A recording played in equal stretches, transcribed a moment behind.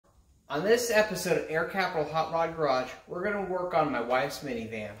On this episode of Air Capital Hot Rod Garage, we're going to work on my wife's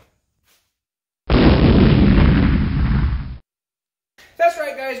minivan. That's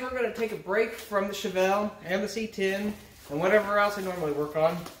right, guys, we're going to take a break from the Chevelle and the C10 and whatever else I normally work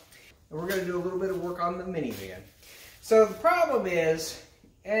on. And we're going to do a little bit of work on the minivan. So the problem is,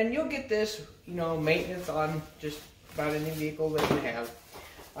 and you'll get this, maintenance on just about any vehicle that you have.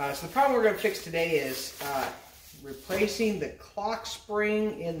 So the problem we're going to fix today is replacing the clock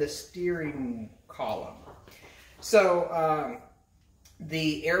spring in the steering column. So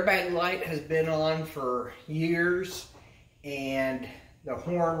the airbag light has been on for years, and the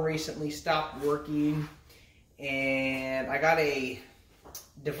horn recently stopped working, and I got a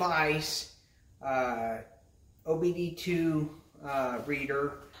device, OBD2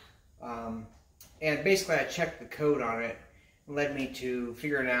 reader, and basically I checked the code on it and led me to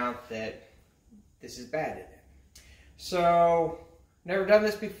figuring out that this is bad in it. So, never done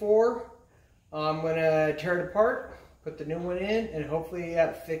this before. I'm going to tear it apart, put the new one in, and hopefully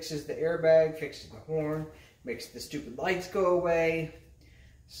that fixes the airbag, fixes the horn, makes the stupid lights go away.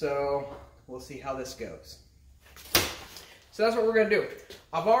 So, we'll see how this goes. So that's what we're going to do.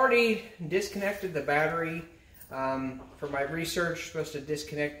 I've already disconnected the battery. For my research, supposed to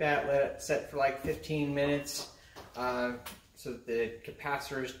disconnect that, let it set for like 15 minutes so that the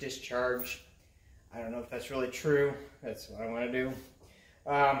capacitor is discharged. I don't know if that's really true. That's what I want to do.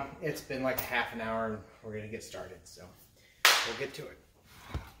 It's been like half an hour and we're going to get started, so we'll get to it.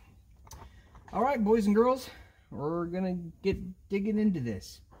 Alright, boys and girls, we're going to get digging into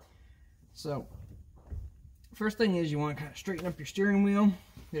this. So, first thing is you want to kind of straighten up your steering wheel.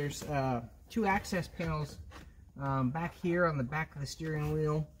 There's two access panels back here on the back of the steering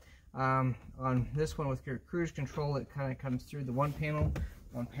wheel. On this one with your cruise control, it kind of comes through the one panel.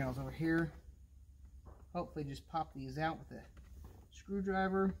 One panel's over here. Hopefully just pop these out with a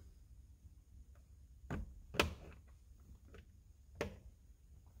screwdriver.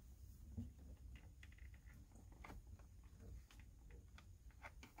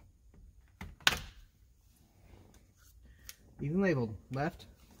 Even labeled left.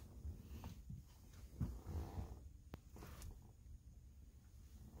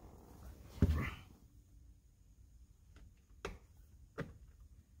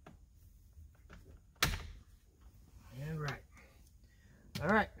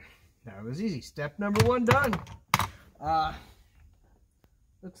 Alright, that was easy. Step number one done.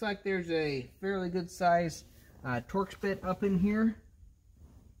 Looks like there's a fairly good size Torx bit up in here.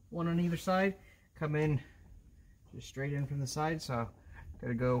 One on either side. Come in just straight in from the side, so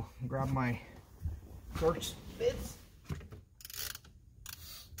gotta go grab my Torx bits.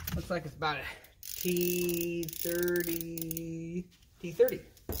 Looks like it's about a T30.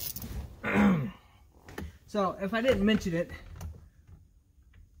 So if I didn't mention it,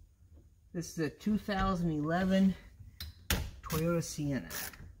 this is a 2011 Toyota Sienna.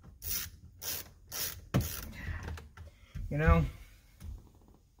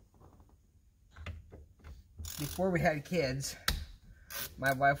 Before we had kids,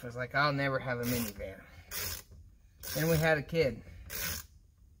 my wife was like, I'll never have a minivan. Then we had a kid.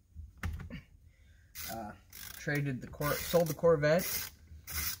 Sold the Corvette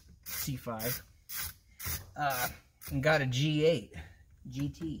C5, and got a G8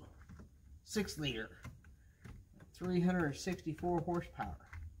 GT. 6-liter, 364 horsepower.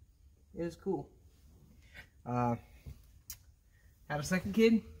 It is cool. Had a second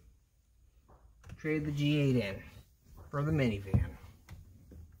kid, traded the G8 in for the minivan.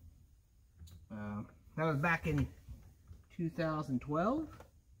 That was back in 2012,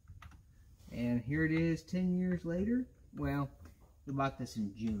 and here it is 10 years later. Well, we bought this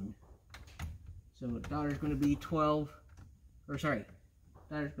in June, so daughter's going to be 12, or sorry,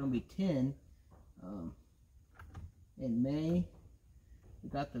 daughter's going to be 10 in May. We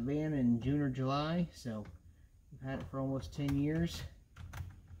got the van in June or July, so we've had it for almost 10 years.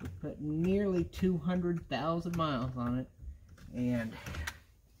 We put nearly 200,000 miles on it, and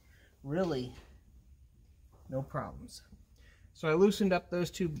really no problems. So I loosened up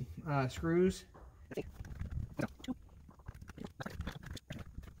those two screws.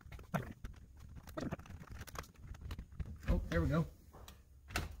 Oh, there we go.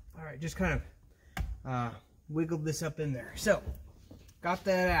 Alright, just kind of wiggled this up in there. So, got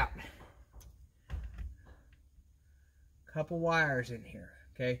that out. Couple wires in here,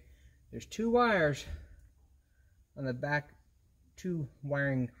 okay? There's two wires on the back, two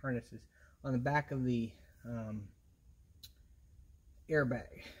wiring harnesses on the back of the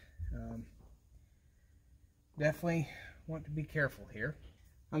airbag. Definitely want to be careful here.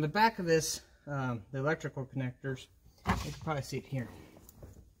 On the back of this, the electrical connectors, you can probably see it here.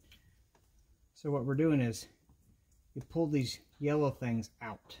 So what we're doing is you pull these yellow things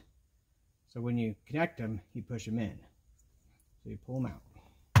out. So when you connect them, you push them in. So you pull them out.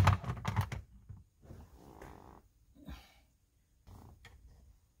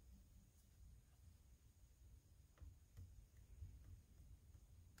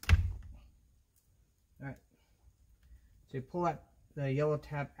 Alright. So you pull the yellow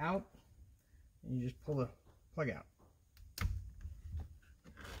tab out, and you just pull the plug out.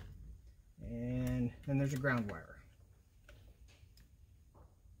 And then there's a ground wire.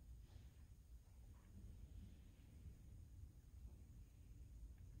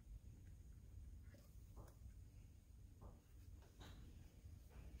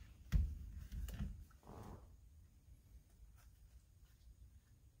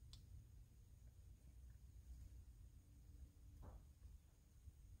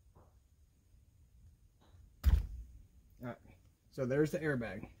 Alright, so there's the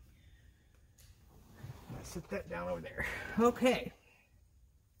airbag. Set that down over there. Okay,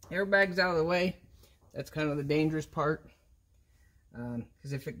 airbag's out of the way. That's kind of the dangerous part,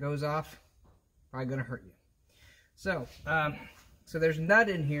 because if it goes off, probably gonna hurt you. So there's a nut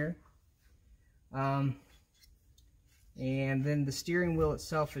in here, and then the steering wheel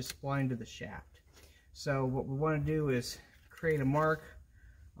itself is splined to the shaft. So what we want to do is create a mark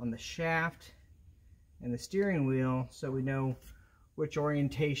on the shaft and the steering wheel so we know which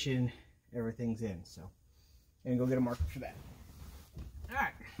orientation everything's in. So, and go get a marker for that.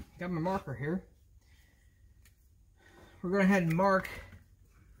 Alright, got my marker here. We're going to head and mark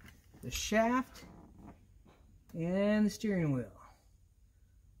the shaft and the steering wheel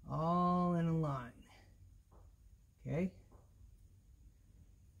all in a line. Okay?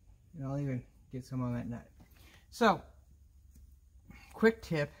 And I'll even get some on that nut. So, quick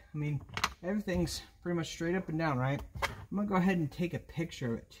tip, I mean, everything's pretty much straight up and down, right? I'm going to go ahead and take a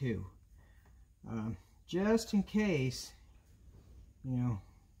picture of it too. Just in case, you know,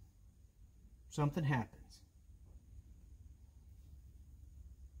 something happens.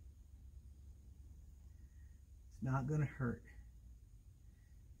 It's not going to hurt.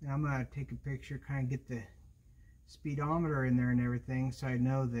 Now I'm going to take a picture, kind of get the speedometer in there and everything, so I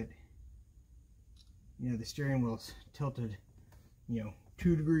know that, you know, the steering wheel's tilted, you know,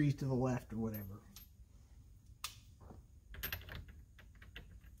 2 degrees to the left or whatever.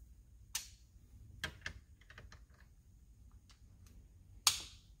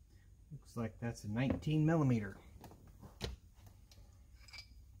 Looks like that's a 19mm.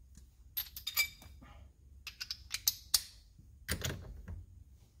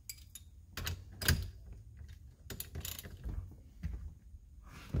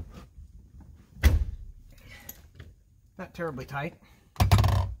 Not terribly tight.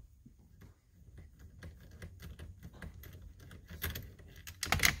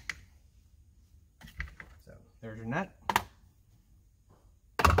 So there's your nut.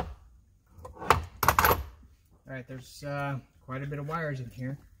 Alright, there's quite a bit of wires in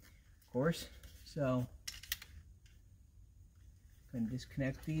here, of course. So I'm going to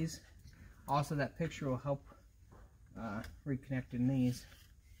disconnect these. Also, that picture will help reconnecting these.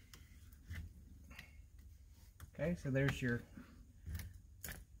 Okay, so there's your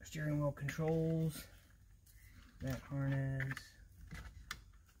steering wheel controls, that harness.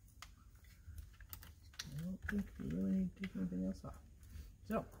 I don't think we really need to take anything else off.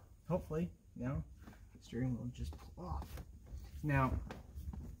 So, hopefully, you know, the steering wheel just pull off. Now,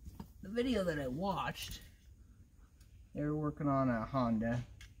 the video that I watched, they were working on a Honda,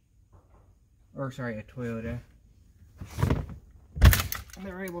 or sorry, a Toyota, and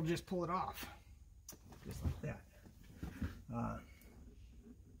they were able to just pull it off, just like that.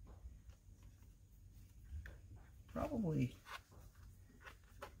 Probably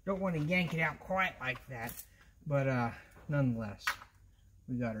don't want to yank it out quite like that, but nonetheless,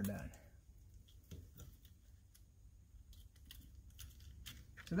 we got her done.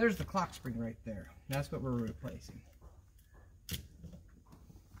 So there's the clock spring right there. That's what we're replacing.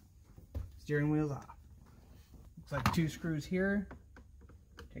 Steering wheel's off. Looks like 2 screws here.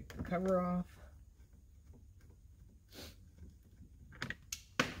 Take the cover off.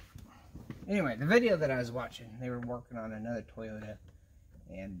 Anyway, the video that I was watching, they were working on another Toyota,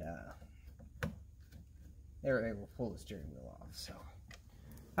 and they were able to pull the steering wheel off. So,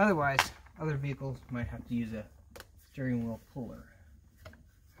 otherwise, other vehicles might have to use a steering wheel puller.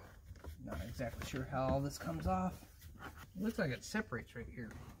 Not exactly sure how all this comes off. It looks like it separates right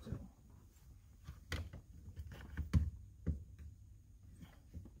here. So.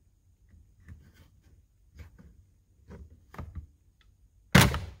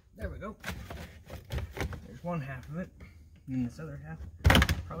 There we go. There's one half of it, and this other half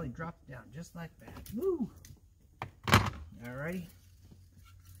probably drop it down just like that. Woo! Alrighty.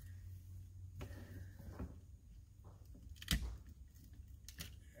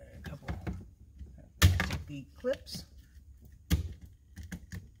 A couple plastic clips.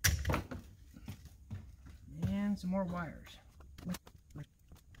 And some more wires.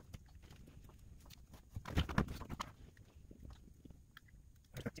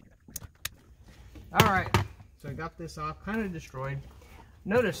 Alright, so I got this off, kind of destroyed.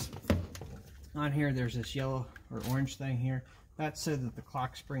 Notice on here there's this yellow or orange thing here. That's so that the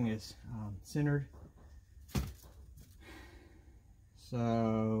clock spring is centered.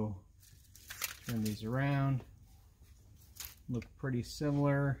 So, turn these around. Look pretty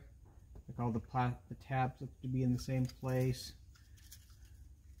similar. Like all the tabs look to be in the same place.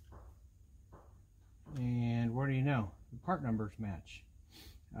 And what do you know? The part numbers match.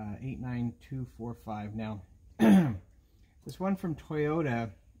 89245. Now, this one from Toyota,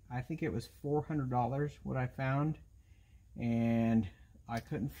 I think it was $400 what I found, and I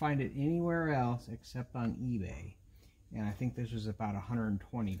couldn't find it anywhere else except on eBay, and I think this was about $120.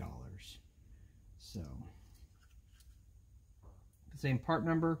 So, the same part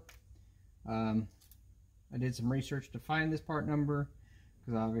number. I did some research to find this part number,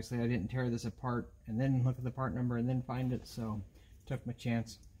 because obviously I didn't tear this apart and then look at the part number and then find it, so took my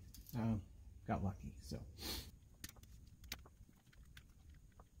chance. Got lucky. So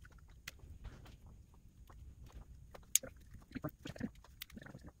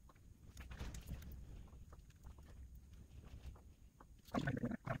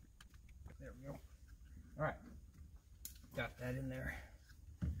there we go. All right, got that in there.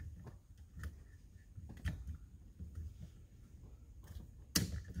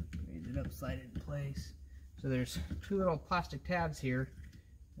 Raise it up, slide it in place. So there's two little plastic tabs here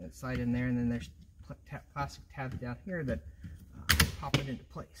that slide in there, and then there's plastic tabs down here that pop it into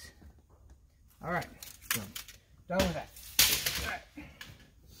place. All right, so done with that. All right.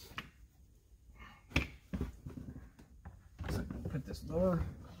 So put this lower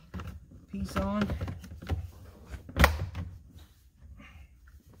piece on.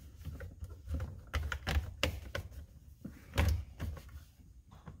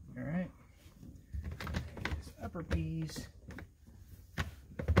 All right. This upper piece.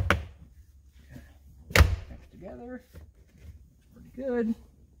 Together, pretty good.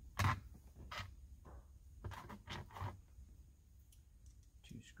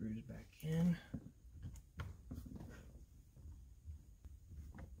 Two screws back in.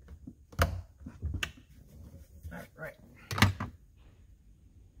 All right.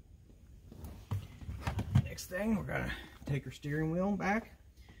 Next thing, we're gonna take our steering wheel back.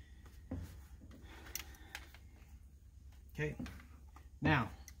 Okay. Now,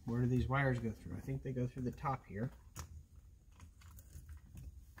 where do these wires go through? I think they go through the top here.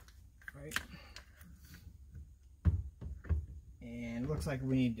 Right. And it looks like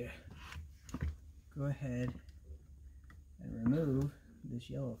we need to go ahead and remove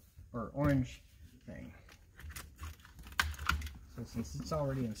this yellow or orange thing. So since it's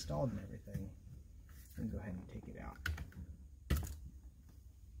already installed and everything, we can go ahead and take it out.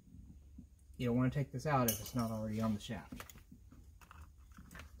 You don't want to take this out if it's not already on the shaft.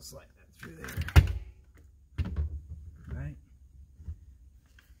 Slide that through there. Alright.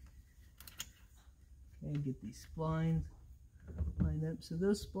 And get these splines lined up. So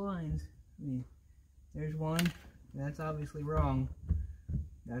those splines, I mean, there's one. That's obviously wrong.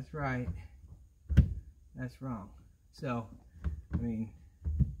 That's right. That's wrong. So, I mean,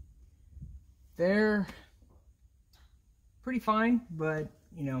 they're pretty fine, but,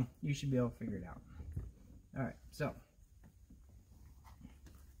 you know, you should be able to figure it out. Alright, so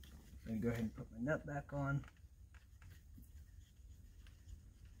I'm going to go ahead and put my nut back on.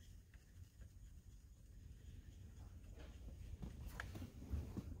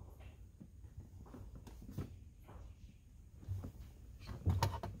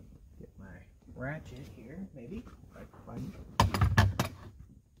 Get my ratchet here, maybe. Right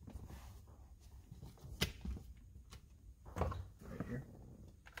here.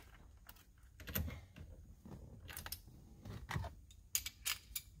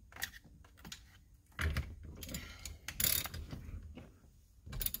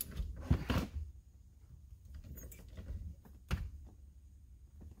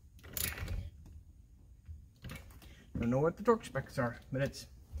 Don't know what the torque specs are, but it's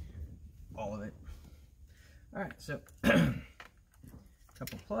all of it. Alright, so a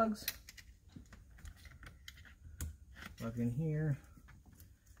couple plugs. Plug in here.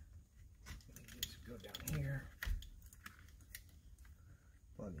 Just go down here.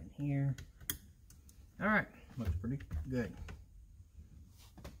 Plug in here. Alright, looks pretty good.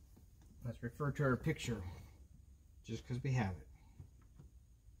 let's refer to our picture just because we have it.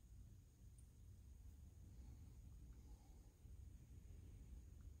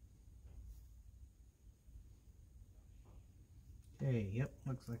 Okay, yep,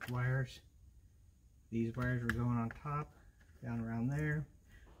 looks like wires. These wires were going on top, down around there.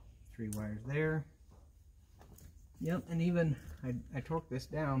 3 wires there. Yep, and even I torqued this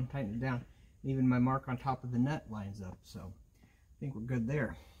down, tightened it down, and even my mark on top of the nut lines up, so I think we're good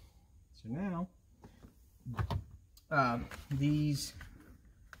there. So now, these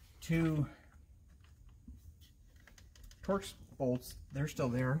 2 Torx bolts, they're still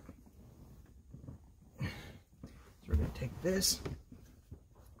there. So we're going to take this.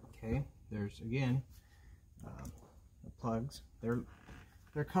 Okay, there's again the plugs. They're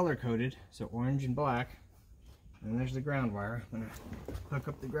color coded, so orange and black. And there's the ground wire. I'm going to hook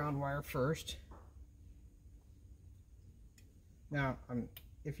up the ground wire first. Now,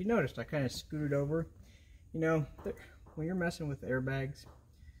 if you noticed, I kind of scooted over. You know, when you're messing with airbags,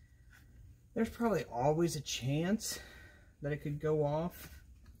 there's probably always a chance that it could go off.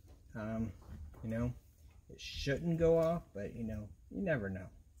 You know, it shouldn't go off, but you know, you never know.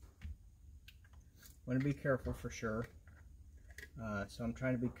 Want to be careful for sure. So I'm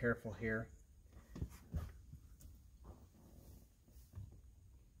trying to be careful here.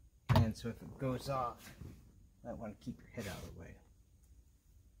 And so if it goes off, you might want to keep your head out of the way.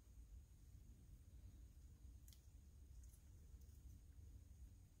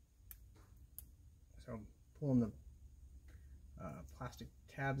 So I'm pulling the plastic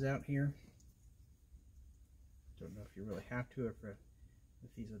tabs out here. Don't know if you really have to, or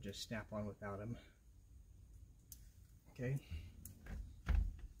if these will just snap on without them. Okay.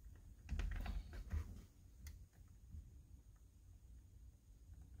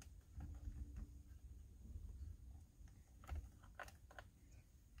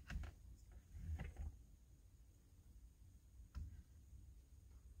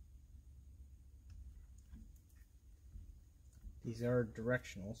 These are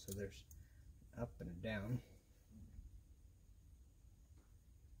directional, so there's up and a down.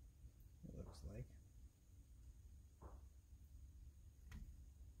 It looks like.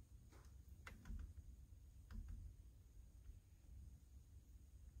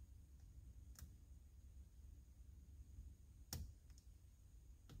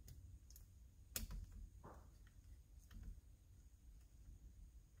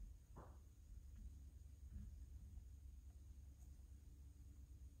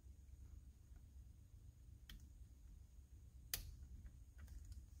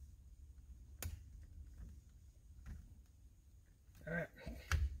 All right.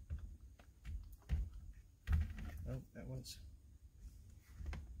 Oh, that one's.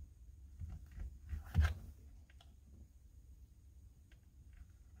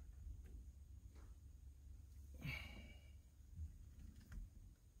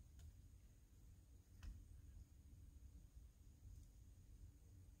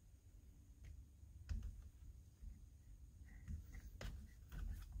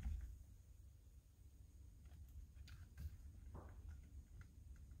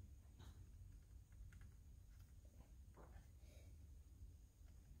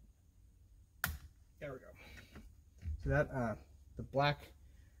 There we go. So that the black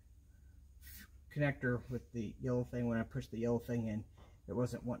connector with the yellow thing, when I pushed the yellow thing in, it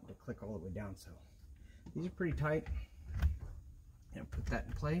wasn't wanting to click all the way down. So these are pretty tight. And put that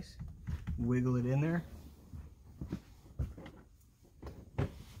in place, wiggle it in there.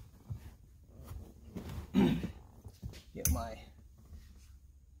 Get my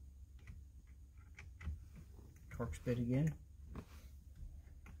Torx bit again.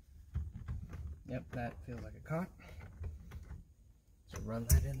 Yep, that feels like a cock. So run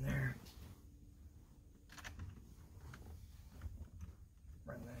that in there.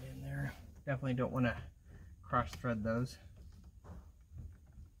 Run that in there. Definitely don't want to cross thread those.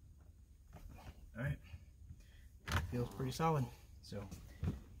 Alright. Feels pretty solid. So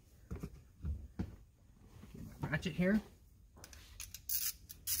get my ratchet here.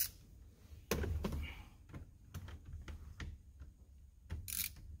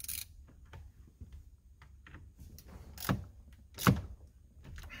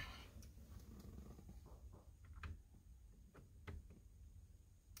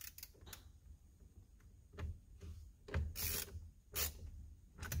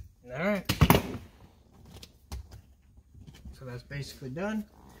 Alright, so that's basically done.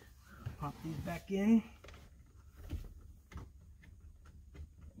 Pop these back in.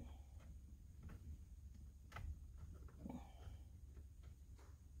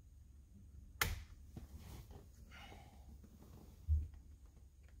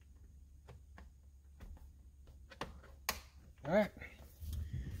 All right.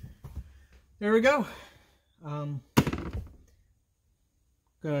 There we go. Gonna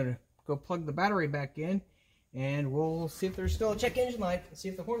go plug the battery back in, and we'll see if there's still a check engine light and see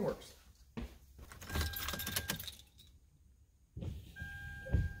if the horn works.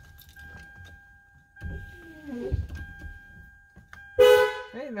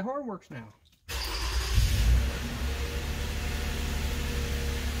 Hey, the horn works now.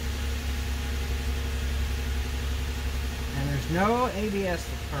 And there's no ABS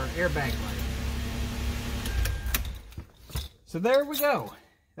or airbag light. So there we go.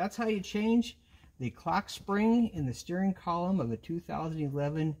 That's how you change the clock spring in the steering column of a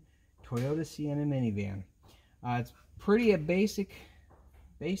 2011 Toyota Sienna minivan. It's pretty a basic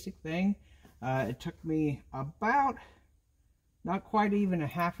thing. It took me about, not quite even a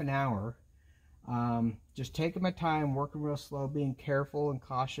half an hour. Just taking my time, working real slow, being careful and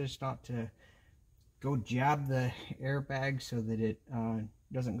cautious not to go jab the airbag so that it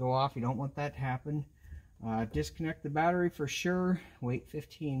doesn't go off. You don't want that to happen. Disconnect the battery for sure. Wait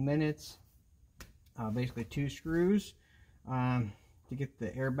 15 minutes. Basically 2 screws to get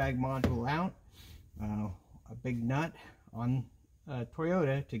the airbag module out. A big nut on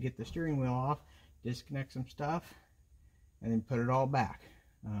Toyota to get the steering wheel off. Disconnect some stuff and then put it all back.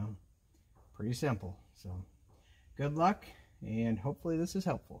 Pretty simple. So good luck, and hopefully this is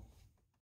helpful.